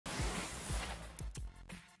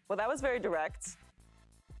Well, that was very direct.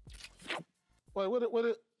 Wait, what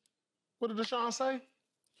did Deshaun say?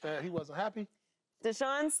 That he wasn't happy?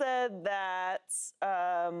 Deshaun said that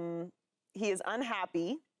he is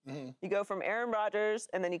unhappy. Mm-hmm. You go from Aaron Rodgers,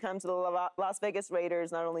 and then you come to the Las Vegas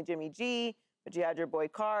Raiders, not only Jimmy G, but you had your boy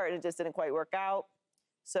Carr, and it just didn't quite work out.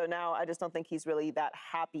 So now I just don't think he's really that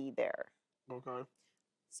happy there. Okay.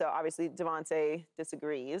 So obviously Davante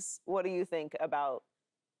disagrees. What do you think about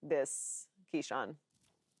this, Keyshawn?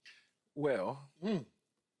 Well,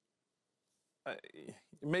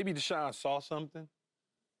 maybe Deshaun saw something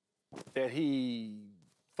that he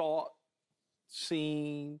thought,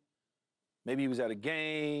 seen. Maybe he was at a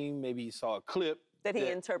game. Maybe he saw a clip. That he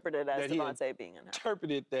interpreted as Davante being unhappy.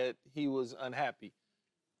 Interpreted that he was unhappy.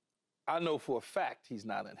 I know for a fact he's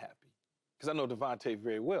not unhappy because I know Davante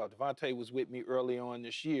very well. Davante was with me early on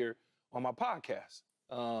this year on my podcast,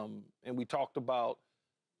 and we talked about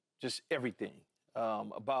just everything,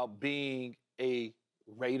 about being a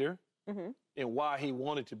Raider and why he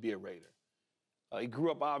wanted to be a Raider. He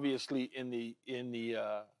grew up obviously in the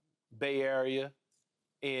Bay Area,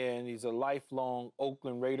 and he's a lifelong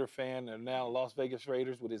Oakland Raider fan and now Las Vegas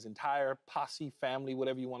Raiders with his entire posse, family,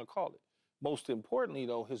 whatever you want to call it. Most importantly,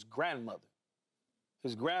 though, his grandmother.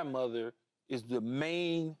 His grandmother is the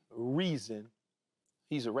main reason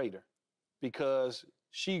he's a Raider because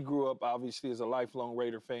she grew up, obviously, as a lifelong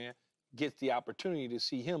Raider fan, gets the opportunity to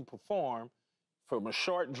see him perform from a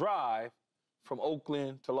short drive from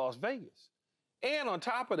Oakland to Las Vegas. And on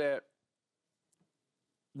top of that,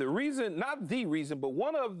 the reason, not the reason, but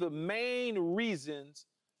one of the main reasons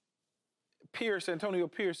Antonio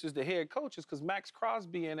Pierce is the head coach is because Max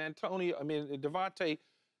Crosby and Davante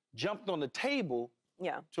jumped on the table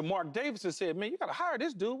to Mark Davis and said, man, you got to hire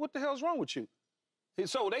this dude. What the hell's wrong with you? And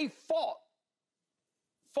so they fought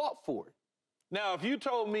for it. Now, if you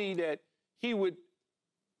told me that he would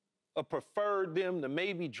have preferred them to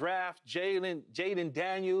maybe draft Jaden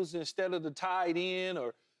Daniels instead of the tight end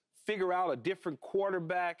or figure out a different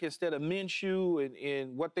quarterback instead of Minshew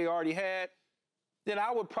and what they already had, then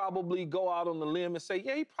I would probably go out on the limb and say,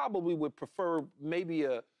 yeah, he probably would prefer maybe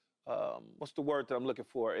what's the word that I'm looking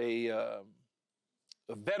for? A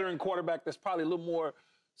veteran quarterback that's probably a little more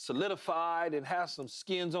solidified and has some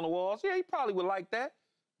skins on the walls. Yeah, he probably would like that.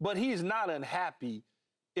 But he's not unhappy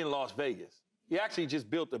in Las Vegas. He actually just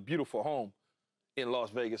built a beautiful home in Las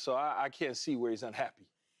Vegas, so I can't see where he's unhappy.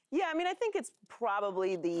 Yeah, I mean, I think it's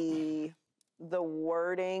probably the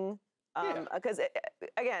wording. Because,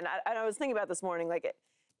 again, I was thinking about this morning,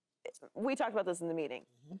 we talked about this in the meeting.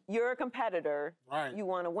 Mm-hmm. You're a competitor. Right. You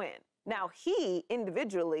want to win. Now, he,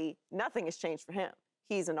 individually, nothing has changed for him.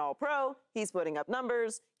 He's an all-pro. He's putting up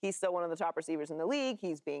numbers. He's still one of the top receivers in the league.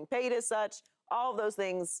 He's being paid as such. All of those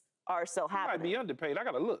things are still happening. He might be underpaid. I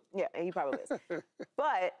got to look. Yeah, he probably is.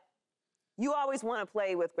 But you always want to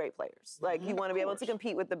play with great players. You want to be able to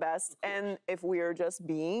compete with the best. And if we're just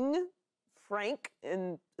being frank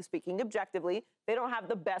and speaking objectively, they don't have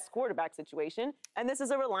the best quarterback situation, and this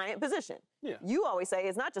is a reliant position. Yeah. You always say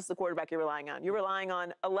it's not just the quarterback you're relying on. You're relying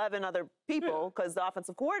on 11 other people because the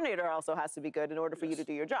offensive coordinator also has to be good in order for you to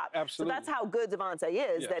do your job. Absolutely. So that's how good Davante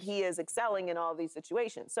is, that he is excelling in all these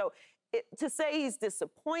situations. So to say he's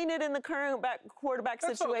disappointed in the current quarterback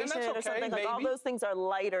situation or something, all those things are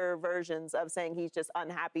lighter versions of saying he's just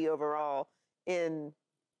unhappy overall in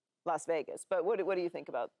Las Vegas. But what do you think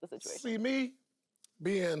about the situation? See, me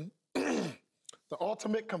being the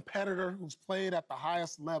ultimate competitor who's played at the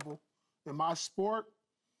highest level in my sport,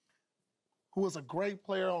 who is a great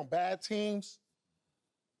player on bad teams,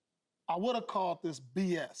 I would have called this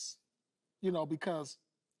BS, because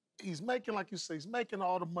he's making, like you say, he's making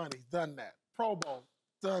all the money, he's done that. Pro Bowl,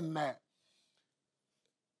 done that.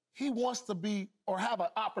 He wants to be or have an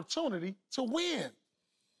opportunity to win.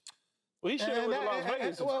 Well, he should have went to Las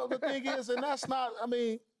Vegas. Well, the thing is, and that's not,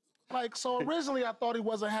 so originally I thought he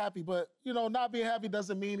wasn't happy, but, not being happy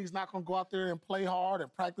doesn't mean he's not going to go out there and play hard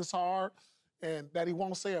and practice hard, and that he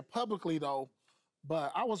won't say it publicly, though.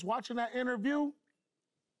 But I was watching that interview,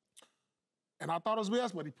 and I thought it was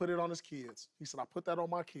BS, but he put it on his kids. He said, I put that on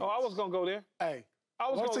my kids. Oh, I was going to go there. Hey.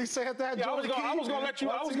 Once he said that, I was going to let you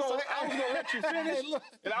finish,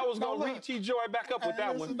 and I was going to reach T-Joy back up with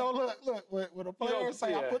that one. No, look, when a player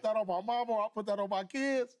say, I put that on my mama or I put that on my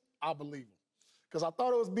kids, I believe him. Because I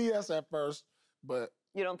thought it was BS at first, but...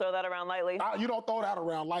 You don't throw that around lightly? You don't throw that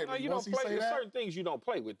around lightly. No, you don't play. There's certain things you don't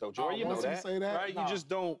play with, though, Joy. You know that, he say that, right? No. You just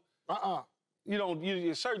don't... You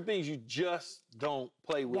don't... certain things you just don't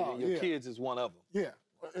play with, and your kids is one of them. Yeah.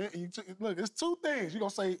 Look, it's two things. You're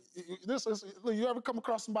going to say, you ever come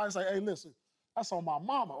across somebody and say, hey, listen, that's on my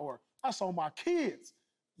mama, or that's on my kids.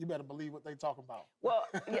 you better believe what they talking about. Well,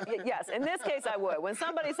 yes. In this case, I would. When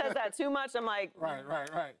somebody says that too much, I'm like,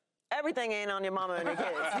 Right. everything ain't on your mama and your kids.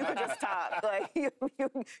 You could just talk. Like you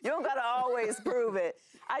don't gotta always prove it.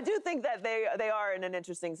 I do think that they are in an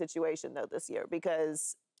interesting situation though this year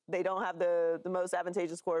because they don't have the most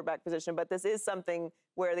advantageous quarterback position, but this is something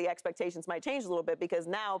where the expectations might change a little bit because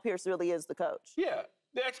now Pierce really is the coach. Yeah,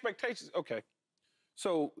 the expectations. Okay.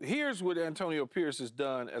 So here's what Antonio Pierce has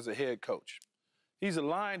done as a head coach. He's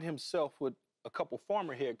aligned himself with a couple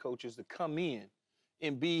former head coaches to come in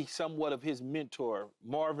and be somewhat of his mentor,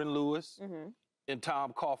 Marvin Lewis and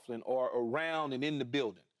Tom Coughlin, are around and in the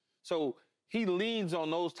building. So he leans on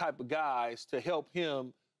those type of guys to help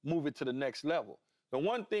him move it to the next level. The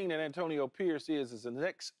one thing that Antonio Pierce is an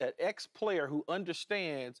ex-player who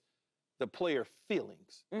understands the player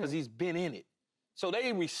feelings because he's been in it. So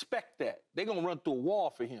they respect that. They're going to run through a wall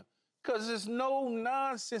for him because there's no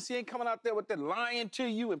nonsense. He ain't coming out there with that lying to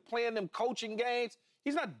you and playing them coaching games.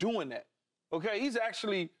 He's not doing that, okay? He's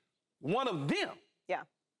actually one of them. Yeah.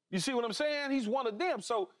 You see what I'm saying? He's one of them.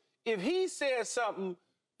 So if he says something,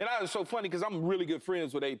 and I was so funny because I'm really good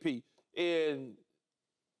friends with AP, and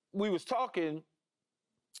we was talking,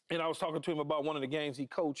 and I was talking to him about one of the games he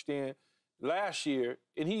coached in last year,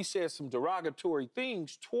 and he said some derogatory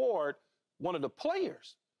things toward one of the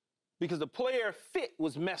players because the player fit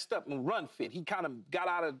was messed up and run fit. He kind of got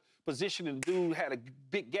out of position, and the dude had a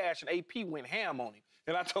big gash, and AP went ham on him.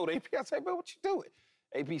 And I told AP, I said, "Man, what you doing?"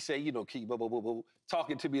 AP said, "You know, Key, blah, blah, blah, blah,"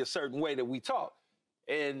 talking to me a certain way that we talk.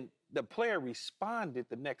 And the player responded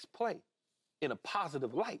the next play in a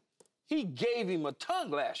positive light. He gave him a tongue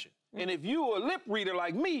lashing. And if you were a lip reader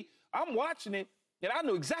like me, I'm watching it, and I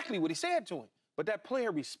knew exactly what he said to him. But that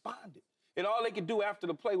player responded. And all they could do after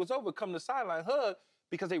the play was over, come to the sideline, hug,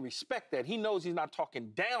 because they respect that. He knows he's not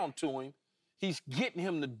talking down to him. He's getting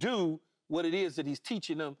him to do what it is that he's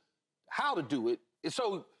teaching him how to do it. And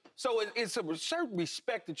so it's a certain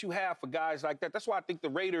respect that you have for guys like that. That's why I think the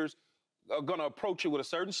Raiders are going to approach it with a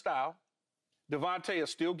certain style. Davante will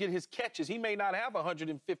still get his catches. He may not have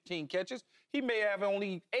 115 catches. He may have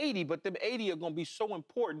only 80, but them 80 are going to be so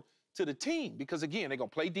important to the team because, again, they're going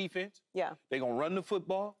to play defense. Yeah. They're going to run the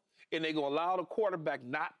football, and they're going to allow the quarterback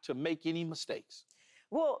not to make any mistakes.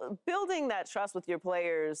 Well, building that trust with your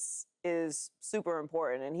players is super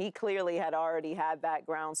important, and he clearly had already had that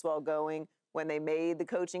groundswell going when they made the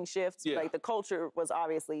coaching shifts. Yeah. Like, the culture was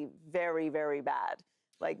obviously very, very bad.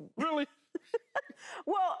 Like, Really?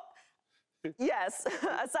 well, yes.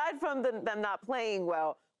 Aside from them not playing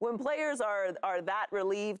well, when players are that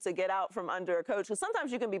relieved to get out from under a coach, because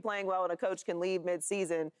sometimes you can be playing well and a coach can leave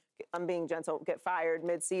mid-season, I'm being gentle, get fired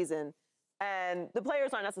mid-season, and the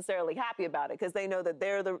players aren't necessarily happy about it because they know that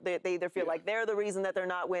they either feel like they're the reason that they're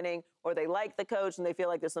not winning, or they like the coach and they feel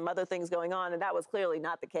like there's some other things going on, and that was clearly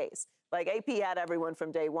not the case. Like, AP had everyone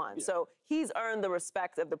from day one. Yeah. So he's earned the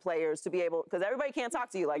respect of the players to be able, because everybody can't talk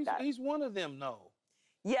to you like that. He's one of them, though.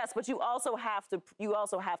 Yes, but you also have to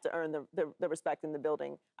earn the respect in the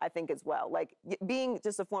building, I think, as well. Like, being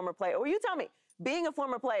just a former player, or you tell me, being a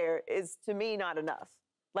former player is, to me, not enough.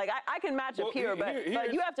 Like, I can match up here,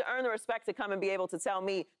 but you have to earn the respect to come and be able to tell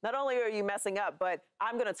me, not only are you messing up, but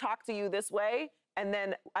I'm going to talk to you this way, and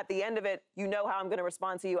then at the end of it, you know how I'm going to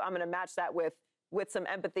respond to you. I'm going to match that with some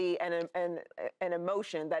empathy and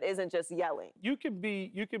emotion that isn't just yelling. You could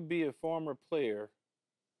be a former player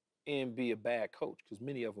and be a bad coach, because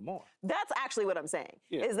many of them are. That's actually what I'm saying,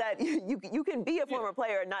 is that you can be a former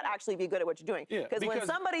player and not actually be good at what you're doing. Because when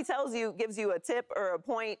somebody gives you a tip or a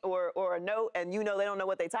point or a note, and you know they don't know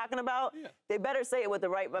what they're talking about, they better say it with the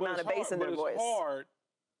right amount of bass in their voice. It's hard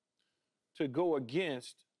to go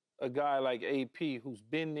against a guy like AP who's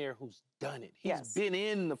been there, who's done it. He's been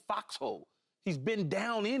in the foxhole. He's been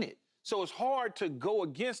down in it. So it's hard to go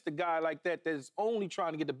against a guy like that that's only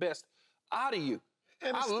trying to get the best out of you.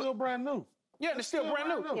 And it's still brand new. Yeah, it's still brand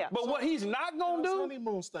new. Yeah. But what he's not going to do,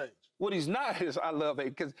 honeymoon stage. What he's not is, I love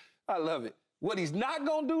it, because I love it. What he's not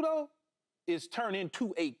going to do, though, is turn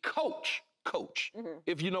into a coach,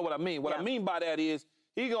 if you know what I mean. What I mean by that is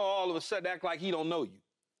he going to all of a sudden act like he don't know you.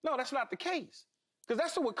 No, that's not the case. Because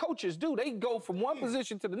that's what coaches do. They go from one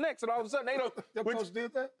position to the next, and all of a sudden they don't. Your coach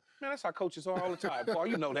did that? Man, that's how coaches are all the time, Paul.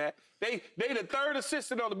 You know that. They the third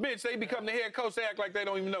assistant on the bench. They become the head coach. They act like they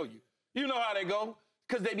don't even know you. You know how they go.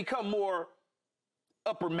 Because they become more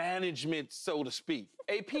upper management, so to speak.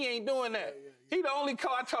 AP ain't doing that. He the only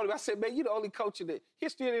coach. I told him, I said, man, you the only coach in the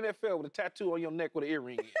history of the NFL with a tattoo on your neck with an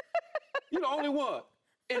earring in. You the only one.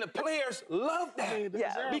 And the players love that.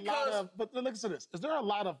 I mean, but listen to this. Is there a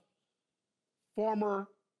lot of former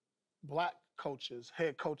black coaches,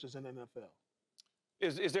 head coaches in the NFL?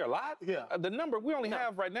 Is there a lot? Yeah. The number we only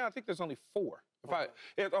have right now, I think there's only 4.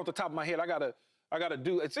 If off the top of my head, I gotta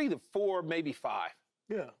do. It's either 4, maybe 5.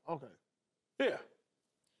 Yeah. Okay. Yeah.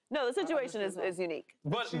 No, the situation is unique.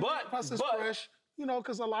 But plus it's fresh. You know,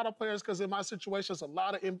 because a lot of players, because in my situation, it's a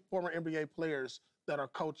lot of former NBA players that are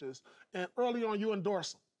coaches, and early on you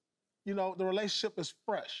endorse them. You know, the relationship is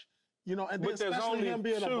fresh. You know, and then especially him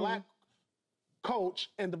being a black coach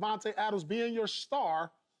and Davante Adams being your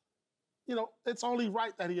star, you know, it's only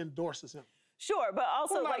right that he endorses him. Sure, but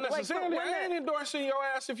also not necessarily. I ain't endorsing your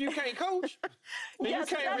ass if you can't coach. And you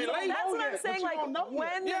can't relate. That's what I'm saying. Like when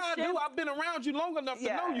I do. I've been around you long enough to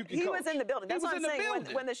know you can coach. He was in the building. That's what I'm saying.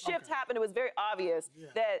 When the shift happened, it was very obvious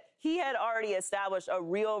that he had already established a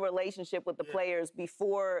real relationship with the players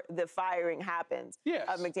before the firing happened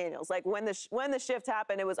of McDaniels. Like when the shift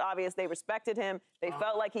happened, it was obvious they respected him. They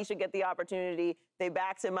felt like he should get the opportunity. They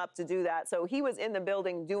backed him up to do that. So he was in the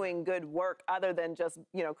building doing good work other than just,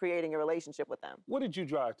 you know, creating a relationship with them. What did you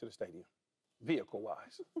drive to the stadium,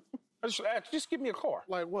 vehicle-wise? Just give me a car.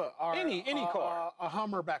 Like what? Any car. A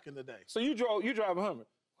Hummer back in the day. So you drive a Hummer?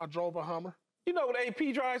 I drove a Hummer. You know what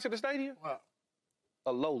AP drives to the stadium? What?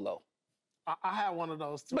 A Lolo. I had one of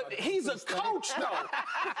those too. But he's a coach, though.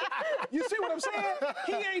 You see what I'm saying?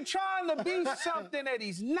 He ain't trying to be something that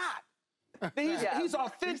he's not. He's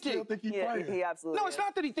authentic. He still think he's playing. He absolutely No, it's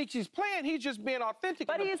not that he thinks he's playing. He's just being authentic.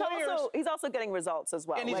 But he's also getting results as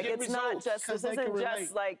well. And he's like getting it's results. not just this isn't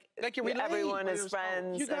just like everyone is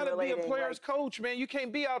friends. You got to be a player's coach, man. You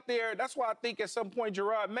can't be out there. That's why I think at some point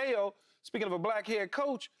Gerard Mayo, speaking of a black head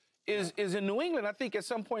coach, is in New England. I think at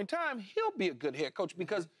some point in time he'll be a good head coach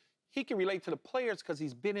because he can relate to the players because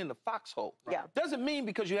he's been in the foxhole. Yeah. Doesn't mean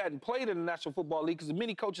because you hadn't played in the National Football League, because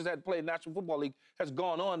many coaches that hadn't played in the National Football League has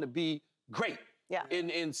gone on to be great. Yeah.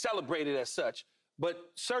 And celebrated as such. But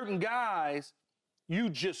certain guys, you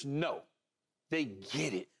just know. They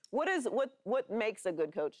get it. What makes a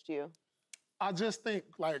good coach to you? I just think,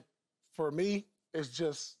 like, for me, it's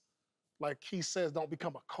just, like he says, don't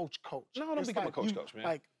become a coach. No, don't become a coach, man.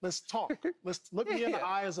 Like, let's talk. Let's look me in the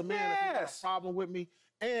eye as a man if you got a problem with me.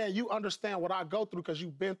 And you understand what I go through because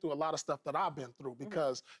you've been through a lot of stuff that I've been through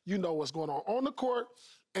because you know what's going on the court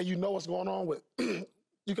and you know what's going on with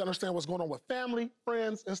you can understand what's going on with family,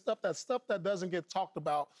 friends, and stuff that doesn't get talked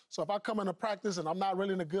about. So if I come into practice and I'm not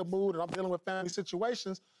really in a good mood and I'm dealing with family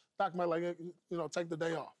situations, Doc might take the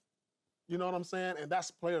day off. You know what I'm saying? And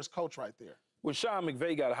that's player's coach right there. When Sean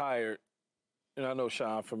McVay got hired, and I know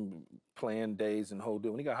Sean from playing days and whole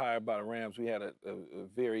deal, when he got hired by the Rams, we had a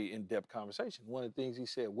very in-depth conversation. One of the things he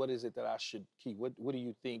said, what is it that I should keep? What do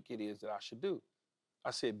you think it is that I should do?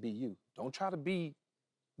 I said, be you. Don't try to be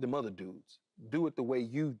them other dudes. Do it the way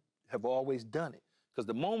you have always done it. Because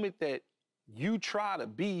the moment that you try to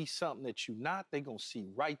be something that you're not, they're going to see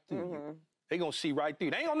right through you. They're going to see right through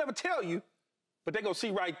you. They ain't going to never tell you, but they're going to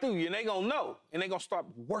see right through you, and they're going to know, and they're going to start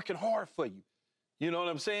working hard for you. You know what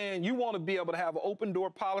I'm saying? You want to be able to have an open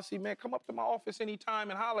door policy, man, come up to my office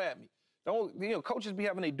anytime and holler at me. Don't, coaches be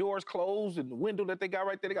having their doors closed and the window that they got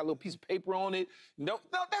right there, they got a little piece of paper on it. No,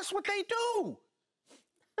 that's what they do.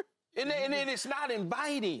 And then it's not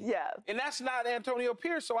inviting. Yeah. And that's not Antonio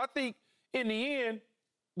Pierce. So I think in the end,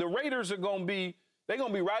 the Raiders are going to be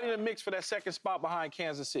right in the mix for that second spot behind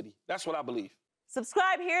Kansas City. That's what I believe.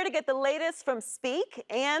 Subscribe here to get the latest from Speak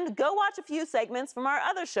and go watch a few segments from our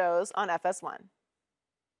other shows on FS1.